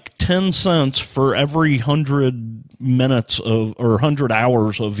get like 10 cents for every 100 minutes or 100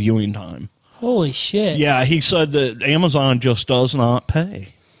 hours of viewing time. Holy shit. Yeah, he said that Amazon just does not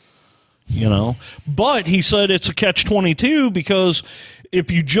pay, you know. But he said it's a catch-22 because if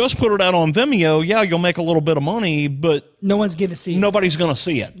you just put it out on Vimeo, yeah, you'll make a little bit of money, but no one's going to see it. Nobody's going to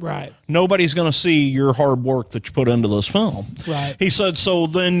see it. Right. Nobody's going to see your hard work that you put into this film. Right. He said, so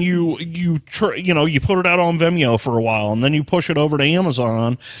then you put it out on Vimeo for a while, and then you push it over to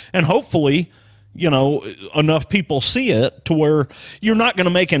Amazon, and hopefully, you know, enough people see it to where you're not going to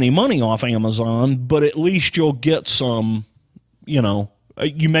make any money off Amazon, but at least you'll get some, you know,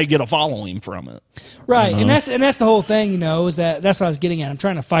 you may get a following from it. Right. And that's the whole thing, you know, is that's what I was getting at. I'm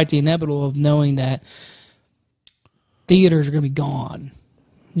trying to fight the inevitable of knowing that theaters are going to be gone,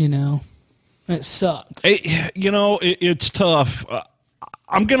 you know, and it sucks. It's tough.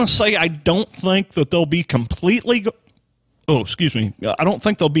 I'm going to say I don't think that they'll be completely I don't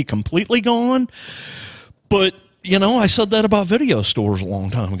think they'll be completely gone, but, you know, I said that about video stores a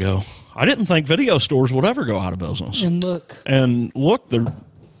long time ago. I didn't think video stores would ever go out of business. And look,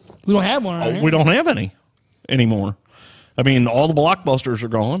 we don't have one. We don't have any anymore. I mean, all the Blockbusters are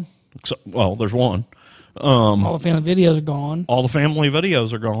gone. Except, well, there's one. All the family videos are gone. All the family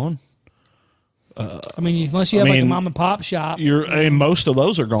videos are gone. I mean, unless you have like a mom and pop shop. And most of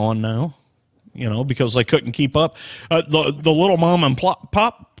those are gone now, you know, because they couldn't keep up. The little mom and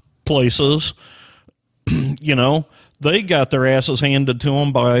pop places, you know, they got their asses handed to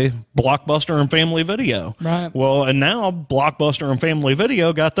them by Blockbuster and Family Video. Right. Well, and now Blockbuster and Family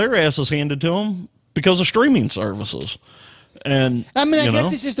Video got their asses handed to them because of streaming services. And I mean, I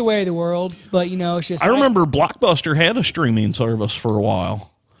guess it's just the way of the world, but, you know, it's just. I remember Blockbuster had a streaming service for a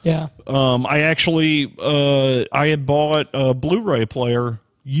while. Yeah. I actually, I had bought a Blu-ray player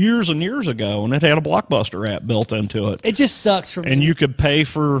years and years ago, and it had a Blockbuster app built into it. It just sucks for me. And you could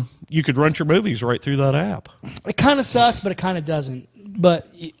you could rent your movies right through that app. It kind of sucks, but it kind of doesn't.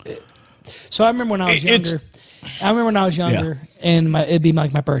 But so I remember when I was younger. And it'd be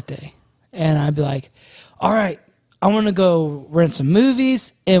like my birthday, and I'd be like, "All right, I want to go rent some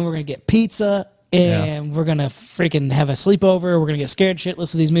movies, and we're gonna get pizza, and we're gonna freaking have a sleepover. We're gonna get scared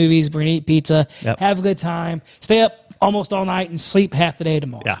shitless of these movies. We're gonna eat pizza, have a good time, stay up almost all night and sleep half the day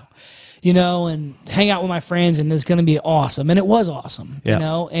tomorrow. Yeah. You know, and hang out with my friends, and it's going to be awesome. And it was awesome, Yeah. you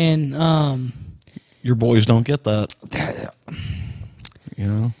know, and Your boys don't get that. You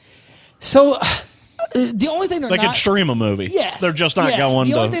know? so the only thing they're They not... could stream a movie. Yes. They're just not yeah. going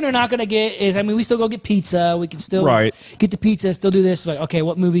The to... only thing they're not going to get is, I mean, we still go get pizza. We can still Right. get the pizza, still do this. Like, okay,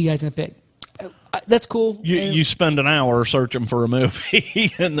 what movie you guys going to pick? That's cool. And- You spend an hour searching for a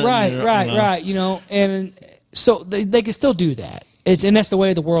movie. And then, right. You know, and so they can still do that. And that's the way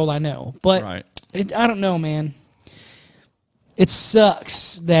of the world, I know. But Right. I don't know, man. It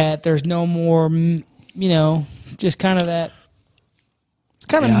sucks that there's no more, you know, just kind of that. It's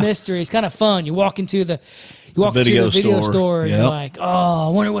kind of Yeah. mystery. It's kind of fun. You walk into the video store, and Yep. you're like, oh, I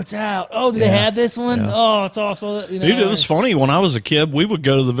wonder what's out. Oh, do they have this one? Yeah. Oh, it's also, you know. Dude, it was funny. When I was a kid, we would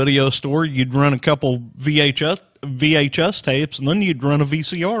go to the video store. You'd run a couple VHS tapes, and then you'd run a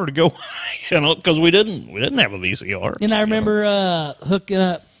VCR to go, you know, because we didn't have a VCR. And I remember hooking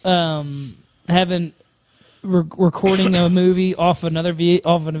up, having recording a movie off another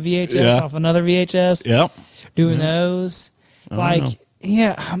off of a VHS, Yeah. off another VHS, Yep. doing those. Like, know.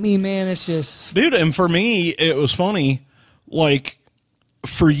 yeah, I mean, man, it's just Dude, and for me, it was funny. Like,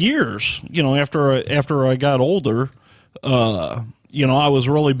 for years, you know, after I got older, you know, I was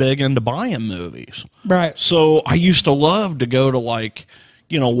really big into buying movies. right. So I used to love to go to, like,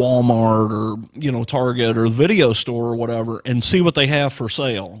 you know, Walmart or, you know, Target or the video store or whatever and see what they have for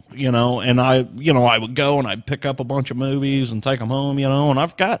sale, you know. And I would go and I'd pick up a bunch of movies and take them home, you know. And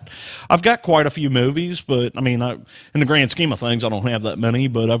I've got quite a few movies, but I mean, in the grand scheme of things, I don't have that many,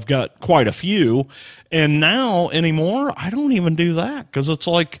 but I've got quite a few. And now anymore, I don't even do that because it's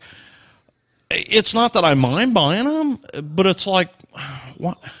like, it's not that I mind buying them, but it's like,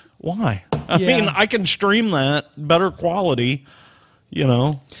 why? I Yeah. mean, I can stream that better quality. You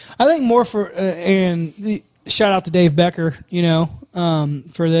know, I think more for and shout out to Dave Becker, you know,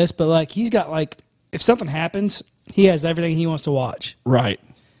 for this, but like he's got like if something happens, he has everything he wants to watch. right?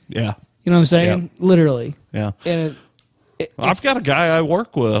 Yeah, You know what I'm saying? Literally. yeah. And I've got a guy I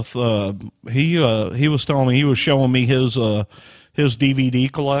work with. He was telling me, he was showing me his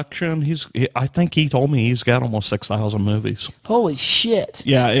DVD collection. I think he told me he's got almost 6,000 movies. holy shit.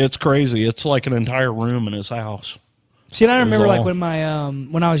 Yeah, it's crazy. It's like an entire room in his house. See, and I remember like all- when my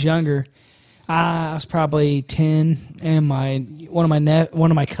when I was younger, I was probably 10, and one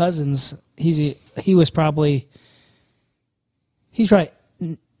of my cousins, he's probably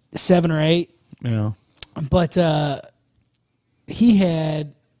 7 or 8, Yeah, but he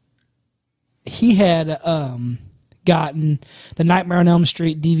had gotten the Nightmare on Elm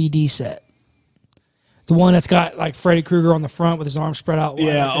Street DVD set. The one that's got like Freddy Krueger on the front with his arms spread out. wide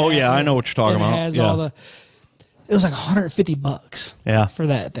yeah. like Oh that. yeah, I know what you're talking And about. It has Yeah. all the. It was like $150 Yeah. for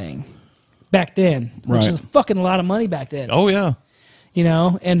that thing back then, which Right. was fucking a lot of money back then. Oh yeah. You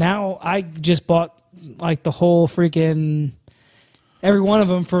know, and now I just bought like the whole freaking every one of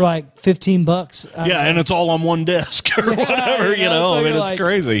them for like $15. Yeah, and it's all on one disc or whatever. You know, so I mean, you're it's like-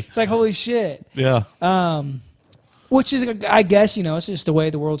 crazy. It's like holy shit. Yeah. Which is, I guess, you know, it's just the way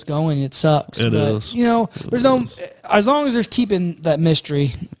the world's going. It sucks. It but, is. You know, there's no, as long as they're keeping that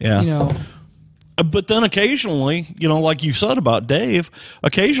mystery. Yeah. You know, But then occasionally, you know, like you said about Dave,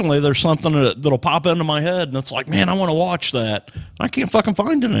 occasionally there's something that'll pop into my head, and it's like, man, I want to watch that. I can't fucking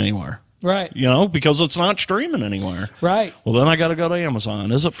find it anywhere. right, You know, because it's not streaming anywhere. right. Well, then I got to go to Amazon.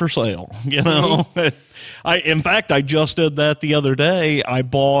 Is it for sale? You know, in fact, I just did that the other day. I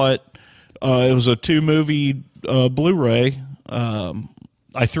bought, it was a 2-movie Blu-ray.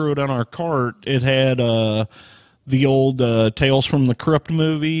 I threw it in our cart. It had the old Tales from the Crypt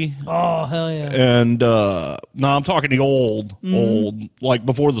movie. Oh, hell yeah. And no, I'm talking the old, like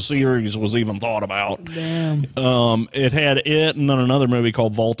before the series was even thought about. Damn. It had it and then another movie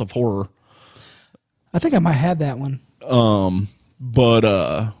called Vault of Horror. I think I might have that one.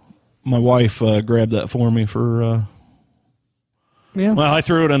 But my wife grabbed that for me for. Yeah. Well, I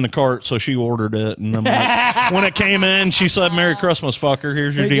threw it in the cart, so she ordered it, and then when it came in, she said, "Merry Christmas, fucker!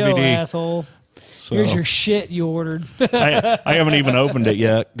 Here's your There you DVD." go, asshole. So, Here's your shit you ordered. I haven't even opened it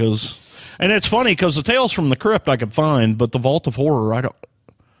yet because, and it's funny because the Tales from the Crypt I could find, but the Vault of Horror I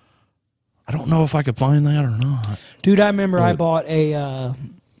don't know if I could find that or not. Dude, I remember I bought a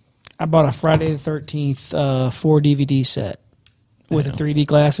Friday the 13th 4 DVD set with the 3D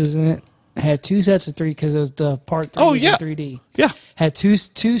glasses in it. Had 2 sets of 3 because it was the part 3 Oh, was yeah. in 3D. Yeah, Had two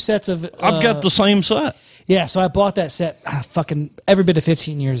sets of. I've got the same set. Yeah, so I bought that set fucking every bit of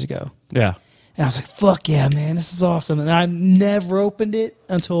 15 years ago. Yeah. And I was like, fuck yeah, man, this is awesome. And I never opened it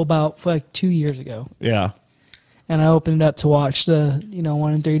until about like 2 years ago. Yeah. And I opened it up to watch the,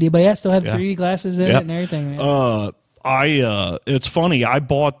 one in 3D. But yeah, I still had the Yeah. 3D glasses in Yeah. it and everything, man. It's funny. I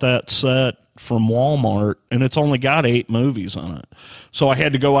bought that set from Walmart, and it's only got 8 movies on it. So I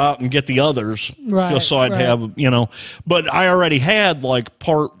had to go out and get the others, just so I'd have, But I already had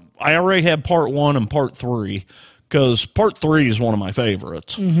part 1 and part 3, because part 3 is one of my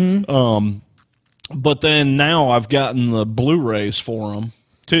favorites. Mm-hmm. But then now I've gotten the Blu-rays for them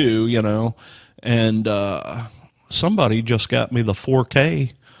too, and somebody just got me the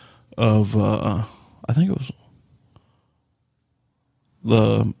 4K of I think it was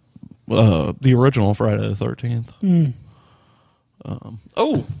the original Friday the 13th.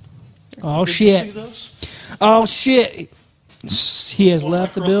 Oh shit! Oh shit! He has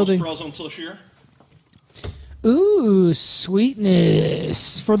left the building. Presents this year. Ooh,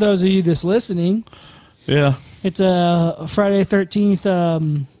 sweetness! For those of you that's listening, yeah, it's a Friday the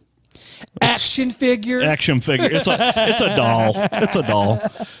 13th action figure. Action figure. It's a doll. It's a doll.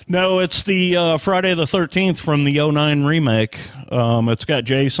 No, it's the Friday the 13th from the 09 remake. It's got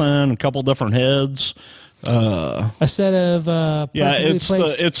Jason, a couple different heads. A set of it's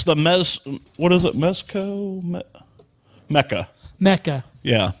the what is it? Mezco? Mecca. Mecca.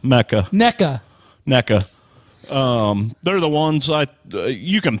 Yeah, Mecca. NECA. They're the ones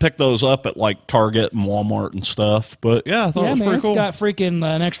you can pick those up at like Target and Walmart and stuff. But yeah, I thought it was pretty cool. It's got freaking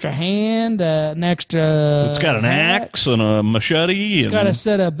an extra hand, an extra. It's got an axe and a machete. It's got a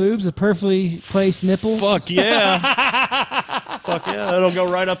set of boobs, a perfectly placed nipples. Fuck yeah. Fuck yeah. It'll go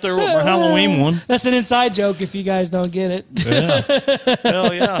right up there with my Halloween one. That's an inside joke if you guys don't get it. Yeah.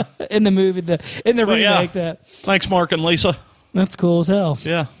 Hell yeah. In the movie, in the remake, that. Thanks, Mark and Lisa. That's cool as hell.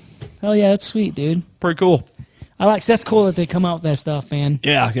 Yeah. Hell yeah, that's sweet, dude. Pretty cool. That's cool that they come out with that stuff, man.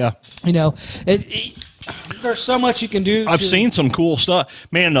 Yeah, yeah. There's so much you can do. I've seen some cool stuff.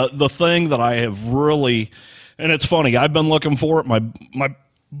 Man, the thing that I have really, and it's funny, I've been looking for it. My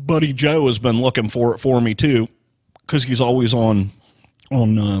buddy Joe has been looking for it for me too, because he's always online.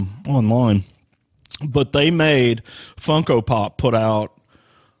 But they made Funko Pop put out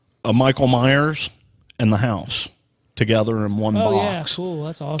a Michael Myers and the house together in one box. Oh yeah, cool.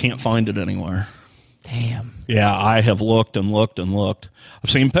 That's awesome. Can't find it anywhere. Damn. Yeah, I have looked and looked and looked.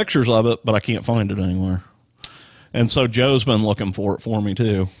 I've seen pictures of it, but I can't find it anywhere. And so Joe's been looking for it for me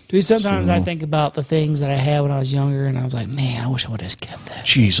too. Dude, sometimes I think about the things that I had when I was younger, and I was like, man, I wish I would have just kept that.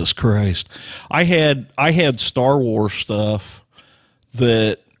 Jesus Christ. I had Star Wars stuff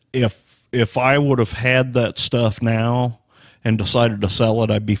that if I would have had that stuff now and decided to sell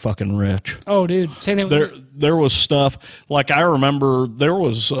it, I'd be fucking rich. Oh, dude. Same thing there was stuff, like I remember there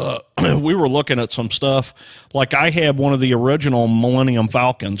was, we were looking at some stuff, like I had one of the original Millennium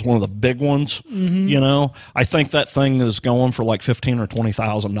Falcons, one of the big ones, I think that thing is going for like $15,000 or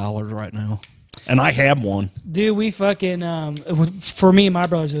 $20,000 right now. And I had one. Dude, we fucking, for me and my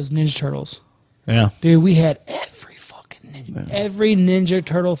brothers, it was Ninja Turtles. Yeah. Dude, we had every Ninja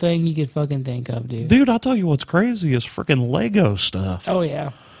Turtle thing you could fucking think of, dude. Dude, I'll tell you what's crazy is freaking Lego stuff. Oh,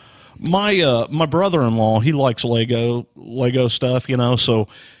 yeah. My brother-in-law, he likes Lego stuff, so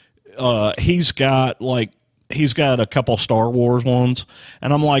he's got a couple Star Wars ones,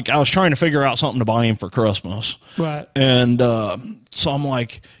 and I'm like, I was trying to figure out something to buy him for Christmas. Right. And so I'm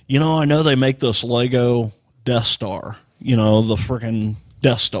like, I know they make this Lego Death Star, the freaking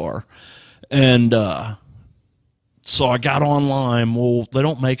Death Star. And so I got online. Well, they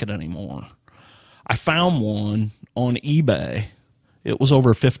don't make it anymore. I found one on eBay. It was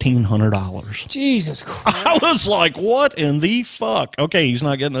over $1,500. Jesus Christ. I was like, what in the fuck? Okay, he's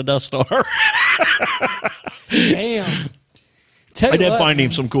not getting a Death Star. Damn. I did find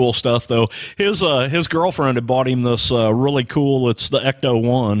him some cool stuff, though. His girlfriend had bought him this really cool, it's the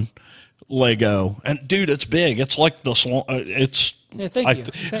Ecto-1 Lego. And, dude, it's big. It's like this long. It's... Yeah, thank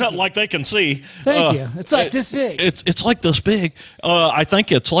you. Not like they can see. Thank you. It's like this big. It's like this big. I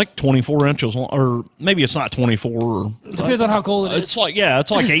think it's like 24 inches long, or maybe it's not 24. It depends on how cold it is. It's like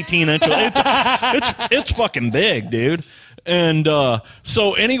 18 inches. It's fucking big, dude. And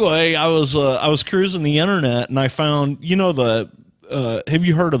so anyway, I was cruising the internet and I found have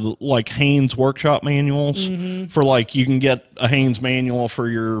you heard of like Haynes workshop manuals for like you can get a Haynes manual for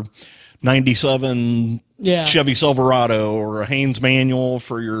your 97 Chevy Silverado or a Haynes manual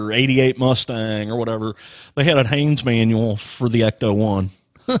for your 88 Mustang or whatever. They had a Haynes manual for the Ecto-1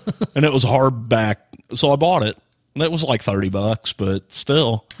 and it was hardback. So I bought it. And it was like $30, but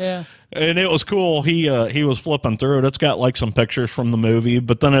still. Yeah. And it was cool. He was flipping through it. It's got like some pictures from the movie,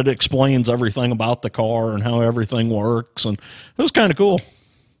 but then it explains everything about the car and how everything works. And it was kind of cool.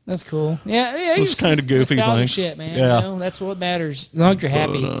 That's cool. Yeah, it's kind of goofy nostalgic thing. Shit, man. Yeah, that's what matters. As long as you're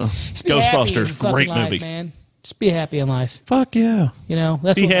happy. Ghostbusters, great movie, man. Just be happy in life. Fuck yeah.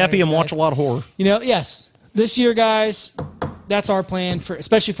 That's be what happy matters, and watch a lot of horror. Yes. this year, guys, that's our plan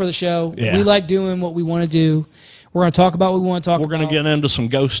especially for the show. Yeah. We like doing what we want to do. We're going to talk about what we want to talk about. We're going to get into some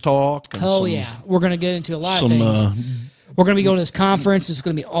ghost talk. And Hell yeah. We're going to get into a lot of things. We're going to be going to this conference. It's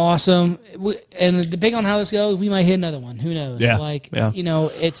going to be awesome. And depending on how this goes, we might hit another one. Who knows? Yeah. You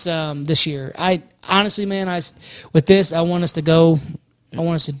know, it's this year. I honestly, man, with this, I want us to go. I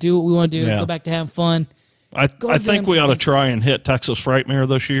want us to do what we want to do. Yeah. Go back to having fun. I think we ought to try and hit Texas Frightmare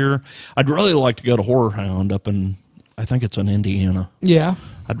this year. I'd really like to go to Horror Hound up in, I think it's in Indiana. Yeah.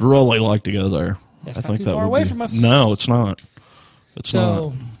 I'd really like to go there. That's I not think too that far would away be- from us. No, it's not. It's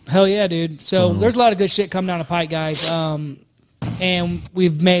not. Hell yeah, dude. So there's a lot of good shit coming down the pike, guys. And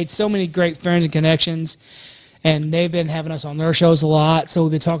we've made so many great friends and connections, and they've been having us on their shows a lot. So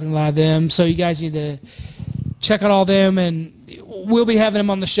we've been talking to a lot of them. So you guys need to check out all them, and we'll be having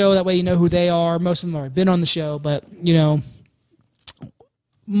them on the show. That way you know who they are. Most of them have already been on the show, but you know,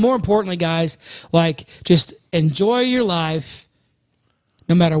 more importantly, guys, like just enjoy your life.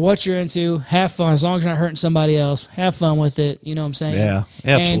 No matter what you're into, have fun. As long as you're not hurting somebody else, have fun with it. You know what I'm saying? Yeah,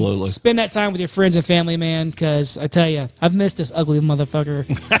 absolutely. And spend that time with your friends and family, man, because I tell you, I've missed this ugly motherfucker.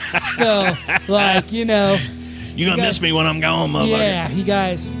 So, like, you know. You're going to miss me when I'm gone, motherfucker. Yeah, you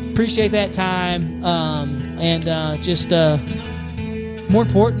guys appreciate that time. And just more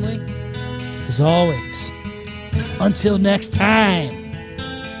importantly, as always, until next time,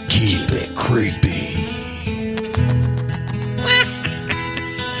 keep it creepy.